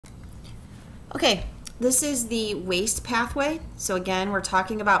Okay, this is the waste pathway. So again, we're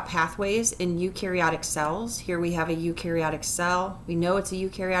talking about pathways in eukaryotic cells. Here we have a eukaryotic cell. We know it's a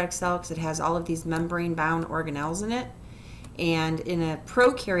eukaryotic cell because it has all of these membrane-bound organelles in it. And in a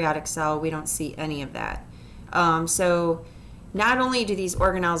prokaryotic cell, we don't see any of that. So not only do these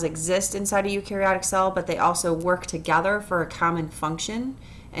organelles exist inside a eukaryotic cell, but they also work together for a common function.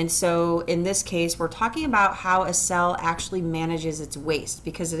 And so in this case, we're talking about how a cell actually manages its waste,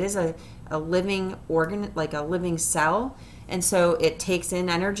 because it is a living organ, like a living cell, and so it takes in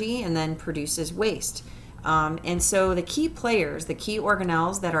energy and then produces waste. And so the key players, the key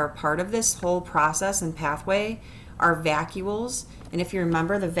organelles that are part of this whole process and pathway are vacuoles. And if you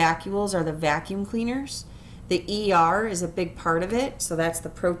remember, the vacuoles are the vacuum cleaners. The ER is a big part of it, so that's the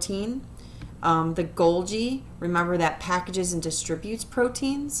protein. The Golgi, remember, that packages and distributes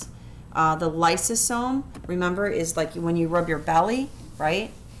proteins. The lysosome, remember, is like when you rub your belly,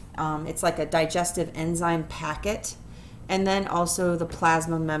 right? It's like a digestive enzyme packet. And then also the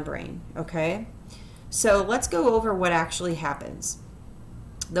plasma membrane, okay? So let's go over what actually happens.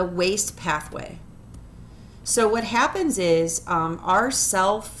 The waste pathway. So what happens is our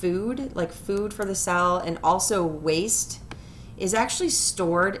cell food, like food for the cell, and also waste, is actually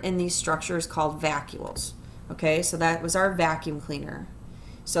stored in these structures called vacuoles. Okay, so that was our vacuum cleaner.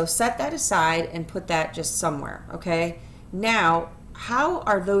 So set that aside and put that just somewhere, okay? Now, how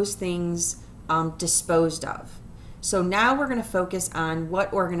are those things disposed of? So now we're going to focus on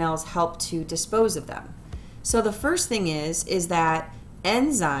what organelles help to dispose of them. So the first thing is that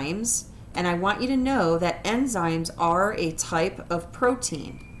enzymes, and I want you to know that enzymes are a type of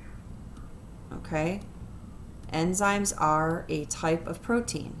protein, okay? Enzymes are a type of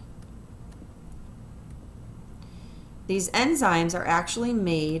protein. These enzymes are actually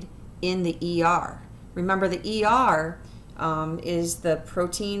made in the ER. Remember, the ER is the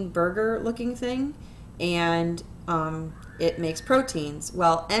protein burger looking thing, and it makes proteins.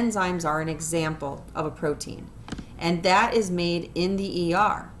 Well, enzymes are an example of a protein, and that is made in the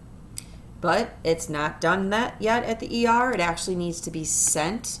ER. But it's not done that yet at the ER. It actually needs to be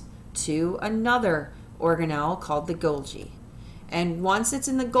sent to another organelle called the Golgi. And once it's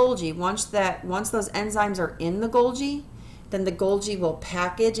in the Golgi, once those enzymes are in the Golgi, then the Golgi will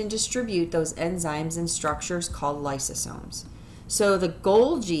package and distribute those enzymes in structures called lysosomes. So the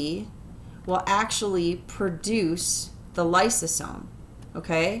Golgi will actually produce the lysosome,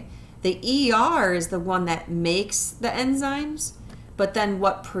 okay? The ER is the one that makes the enzymes, but then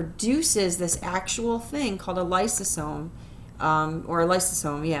what produces this actual thing called a lysosome, or a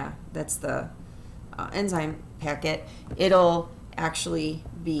lysosome, yeah, that's the enzyme packet, it'll actually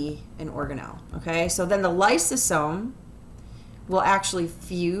be an organelle, okay? So then the lysosome will actually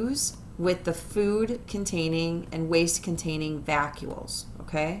fuse with the food-containing and waste-containing vacuoles,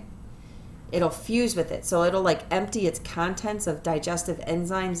 okay? It'll fuse with it, so it'll like empty its contents of digestive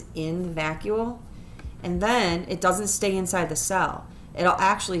enzymes in the vacuole, and then it doesn't stay inside the cell. It'll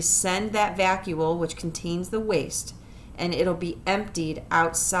actually send that vacuole, which contains the waste, and it'll be emptied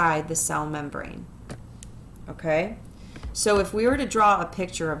outside the cell membrane, okay? So if we were to draw a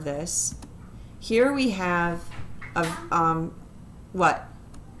picture of this, here we have a, what?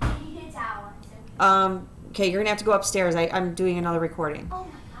 Okay, you're gonna have to go upstairs. I'm doing another recording. Oh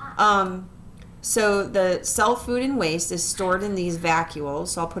my God. So the cell food and waste is stored in these vacuoles,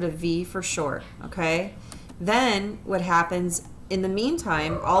 so I'll put a V for short, okay? Then what happens, in the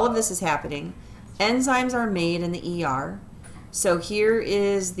meantime, all of this is happening. Enzymes are made in the ER. So here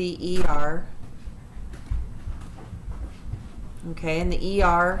is the ER. Okay, and the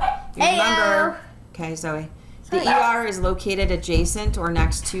ER, you remember, okay, Zoe. The ER is located adjacent or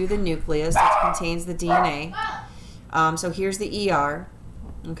next to the nucleus that contains the DNA. So here's the ER,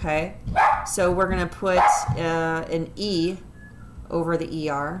 okay? So we're going to put an E over the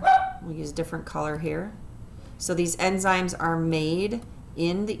ER. We'll use a different color here. So these enzymes are made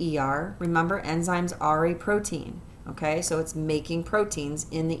in the ER. Remember, enzymes are a protein, okay? So it's making proteins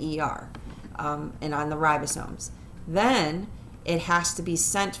in the ER and on the ribosomes. Then it has to be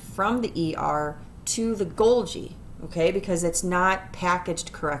sent from the ER to the Golgi, okay, because it's not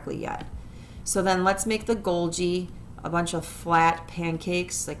packaged correctly yet. So then let's make the Golgi a bunch of flat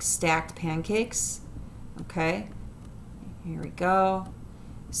pancakes, like stacked pancakes, okay? Here we go.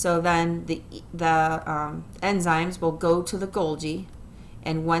 So then the enzymes will go to the Golgi,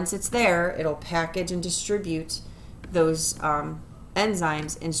 and once it's there, it'll package and distribute those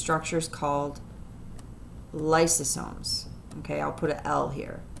enzymes in structures called lysosomes. Okay, I'll put an L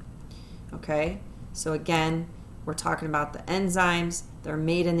here. Okay, so again, we're talking about the enzymes. They're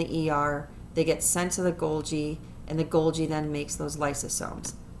made in the ER. They get sent to the Golgi, and the Golgi then makes those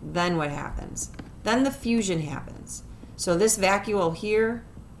lysosomes. then what happens? Then the fusion happens. So this vacuole here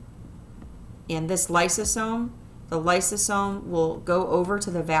and this lysosome, the lysosome will go over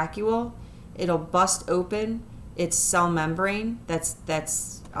to the vacuole. It'll bust open its cell membrane.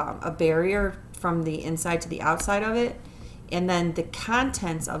 That's a barrier from the inside to the outside of it. And then the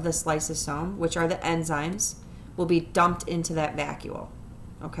contents of this lysosome, which are the enzymes, will be dumped into that vacuole.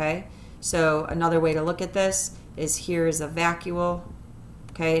 Okay? So another way to look at this is here is a vacuole.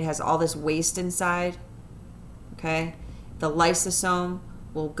 Okay? It has all this waste inside. Okay? The lysosome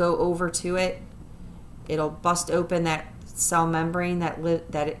will go over to it. It'll bust open that cell membrane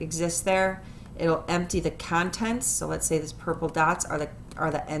that exists there. It'll empty the contents. So let's say these purple dots are the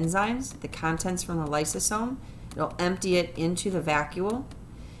enzymes, the contents from the lysosome. It'll empty it into the vacuole,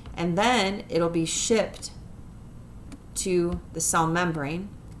 and then it'll be shipped to the cell membrane.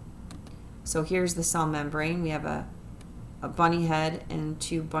 So here's the cell membrane. We have a bunny head and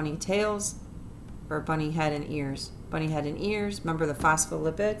two bunny tails, or bunny head and ears. Bunny head and ears, remember the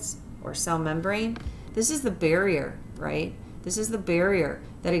phospholipids or cell membrane? This is the barrier, right? This is the barrier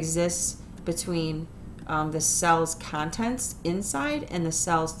that exists between the cell's contents inside and the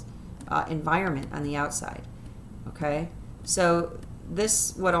cell's environment on the outside. Okay, so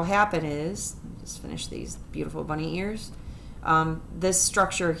this, what'll happen is, just finish these beautiful bunny ears. This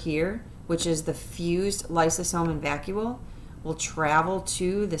structure here, which is the fused lysosome and vacuole, will travel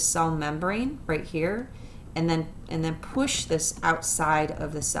to the cell membrane right here, and then push this outside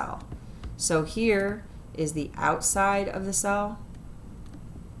of the cell. So here is the outside of the cell,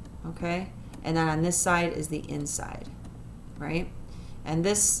 okay, and then on this side is the inside, right? And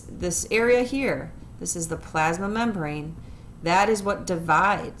this area here, this is the plasma membrane. That is what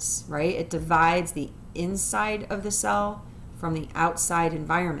divides, right? It divides the inside of the cell from the outside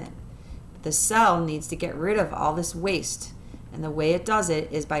environment. The cell needs to get rid of all this waste, and the way it does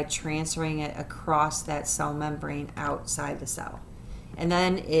it is by transferring it across that cell membrane outside the cell. And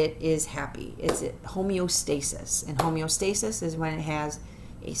then it is happy. It's homeostasis, and homeostasis is when it has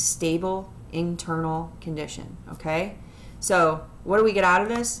a stable internal condition, okay? So what do we get out of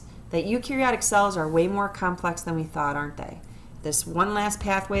this? That eukaryotic cells are way more complex than we thought, aren't they? This one last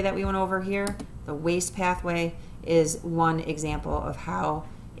pathway that we went over here, the waste pathway, is one example of how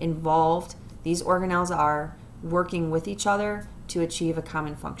involved these organelles are working with each other to achieve a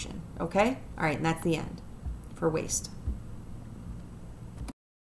common function. Okay? All right, and that's the end for waste.